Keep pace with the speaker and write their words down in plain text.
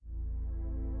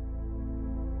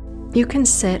You can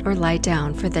sit or lie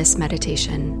down for this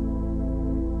meditation.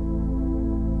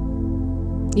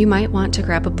 You might want to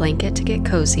grab a blanket to get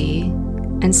cozy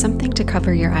and something to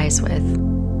cover your eyes with.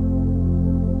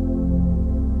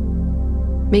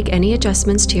 Make any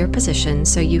adjustments to your position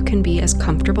so you can be as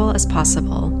comfortable as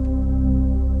possible.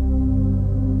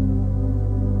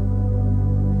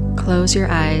 Close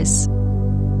your eyes.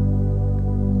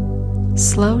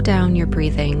 Slow down your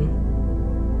breathing.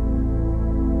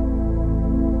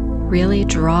 Really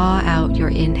draw out your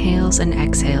inhales and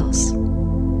exhales.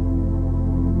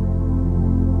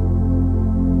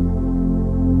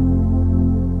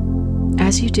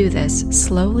 As you do this,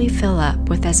 slowly fill up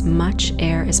with as much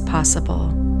air as possible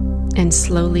and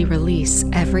slowly release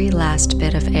every last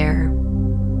bit of air.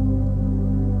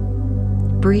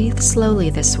 Breathe slowly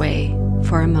this way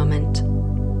for a moment.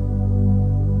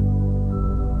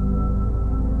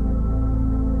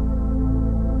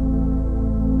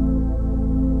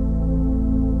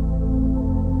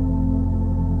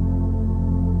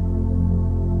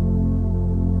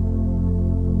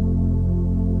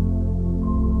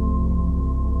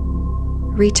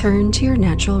 Return to your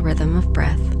natural rhythm of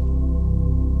breath.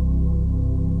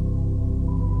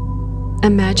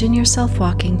 Imagine yourself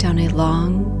walking down a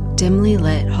long, dimly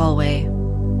lit hallway.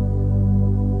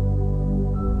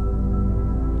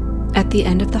 At the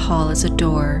end of the hall is a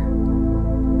door.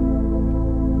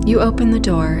 You open the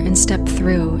door and step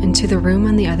through into the room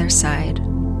on the other side.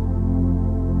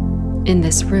 In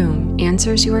this room,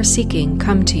 answers you are seeking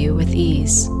come to you with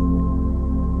ease.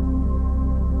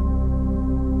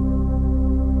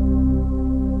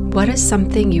 What is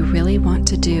something you really want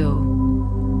to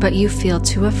do, but you feel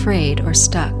too afraid or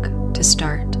stuck to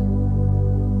start?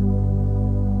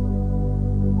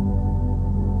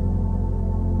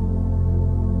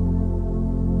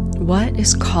 What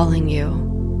is calling you,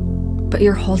 but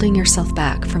you're holding yourself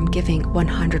back from giving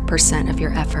 100% of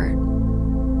your effort?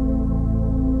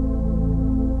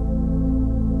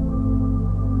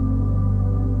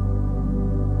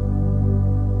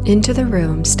 Into the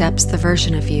room steps the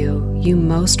version of you you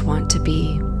most want to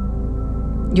be,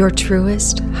 your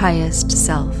truest, highest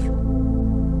self.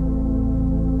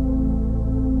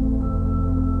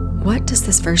 What does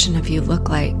this version of you look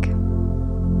like?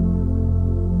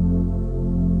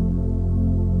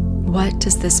 What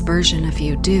does this version of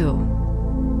you do?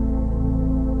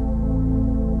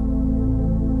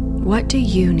 What do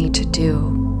you need to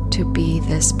do to be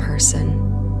this person?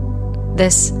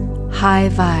 This high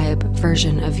vibe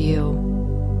version of you.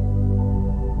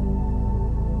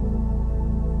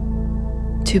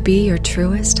 To be your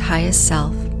truest, highest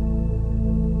self,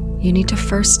 you need to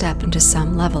first step into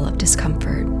some level of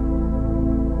discomfort.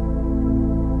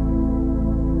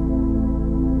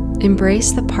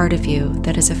 Embrace the part of you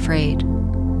that is afraid.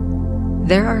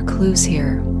 There are clues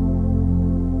here.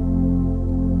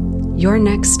 Your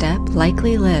next step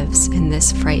likely lives in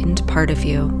this frightened part of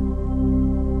you.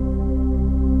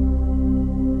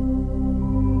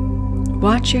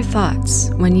 Watch your thoughts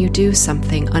when you do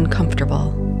something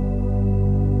uncomfortable.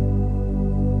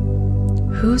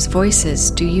 Whose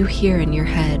voices do you hear in your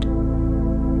head?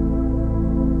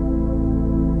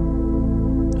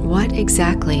 What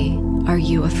exactly are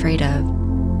you afraid of?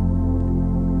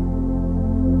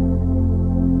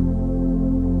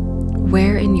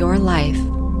 Where in your life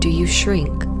do you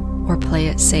shrink or play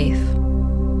it safe?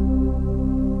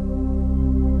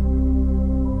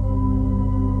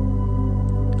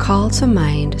 Call to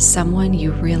mind someone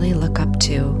you really look up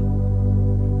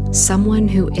to, someone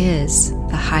who is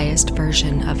the highest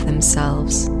version of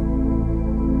themselves.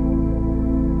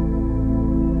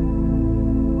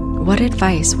 What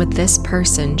advice would this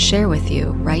person share with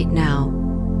you right now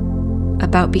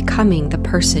about becoming the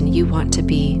person you want to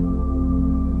be?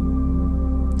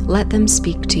 Let them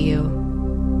speak to you.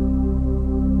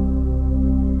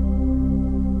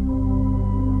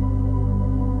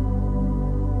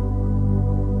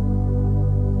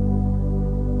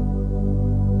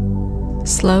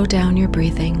 Slow down your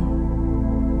breathing.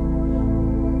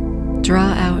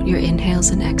 Draw out your inhales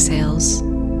and exhales,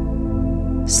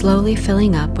 slowly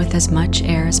filling up with as much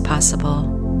air as possible,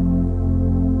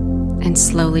 and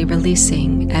slowly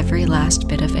releasing every last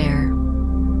bit of air.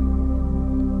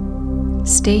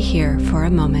 Stay here for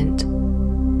a moment.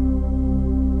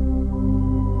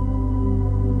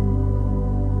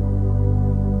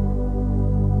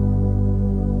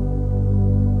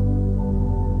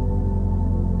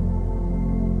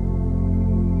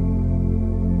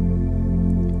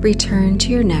 Return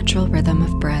to your natural rhythm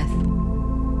of breath.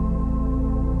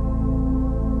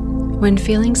 When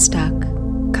feeling stuck,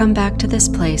 come back to this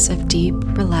place of deep,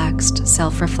 relaxed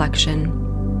self-reflection.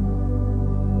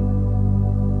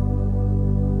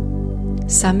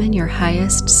 Summon your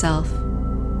highest self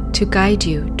to guide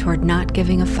you toward not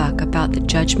giving a fuck about the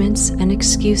judgments and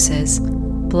excuses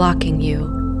blocking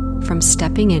you from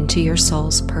stepping into your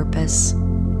soul's purpose.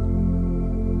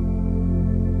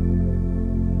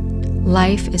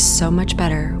 Life is so much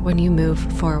better when you move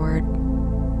forward.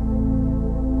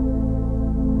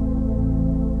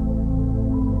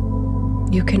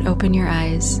 You can open your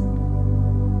eyes.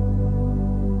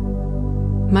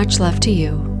 Much love to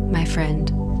you, my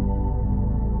friend.